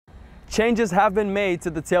Changes have been made to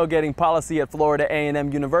the tailgating policy at Florida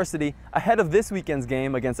A&M University ahead of this weekend's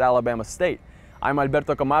game against Alabama State. I'm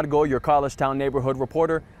Alberto Camargo, your College Town neighborhood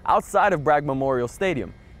reporter outside of Bragg Memorial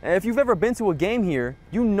Stadium. And if you've ever been to a game here,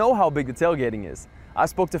 you know how big the tailgating is. I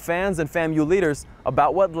spoke to fans and FAMU leaders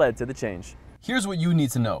about what led to the change. Here's what you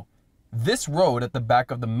need to know. This road at the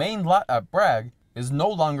back of the main lot at Bragg is no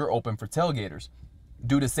longer open for tailgaters.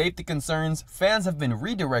 Due to safety concerns, fans have been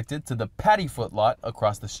redirected to the Paddyfoot lot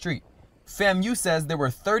across the street. FAMU says there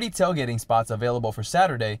were 30 tailgating spots available for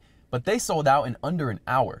Saturday, but they sold out in under an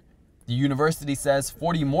hour. The university says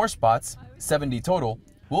 40 more spots, 70 total,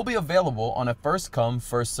 will be available on a first-come,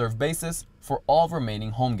 first-served basis for all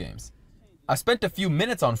remaining home games. I spent a few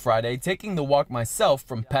minutes on Friday taking the walk myself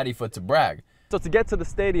from Paddyfoot to Bragg. So to get to the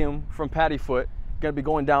stadium from Paddyfoot, you're going to be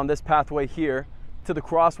going down this pathway here to the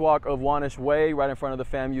crosswalk of Wanish Way right in front of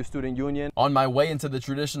the FAMU Student Union. On my way into the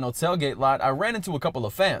traditional tailgate lot, I ran into a couple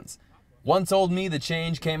of fans. One told me the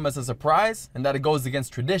change came as a surprise and that it goes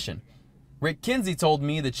against tradition. Rick Kinsey told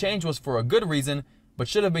me the change was for a good reason, but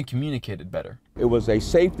should have been communicated better. It was a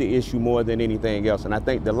safety issue more than anything else, and I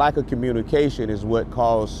think the lack of communication is what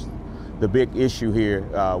caused the big issue here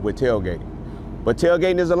with tailgating. But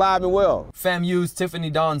tailgating is alive and well. FAMU's Tiffany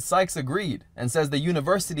Dawn Sykes agreed and says the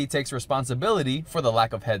university takes responsibility for the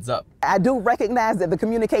lack of heads up. I do recognize that the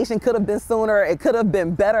communication could have been sooner, it could have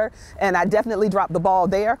been better, and I definitely dropped the ball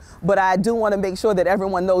there. But I do want to make sure that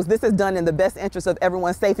everyone knows this is done in the best interest of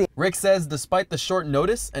everyone's safety. Rick says despite the short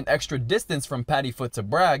notice and extra distance from Paddyfoot to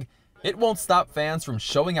Bragg, it won't stop fans from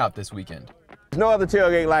showing out this weekend. There's no other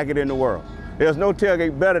tailgate like it in the world. There's no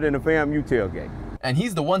tailgate better than the FAMU tailgate. And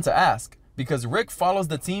he's the one to ask, because Rick follows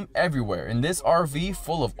the team everywhere in this RV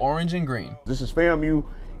full of orange and green. This is FAMU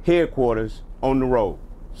headquarters on the road.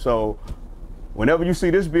 So whenever you see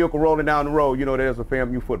this vehicle rolling down the road, you know there's a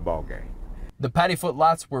FAMU football game. The Paddyfoot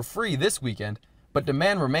lots were free this weekend, but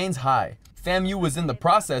demand remains high. FAMU was in the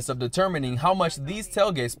process of determining how much these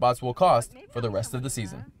tailgate spots will cost for the rest of the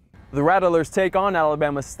season. The Rattlers take on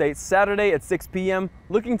Alabama State Saturday at 6 p.m.,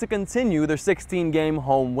 looking to continue their 16-game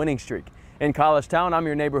home winning streak. In College Town, I'm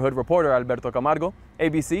your neighborhood reporter, Alberto Camargo,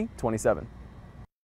 ABC 27.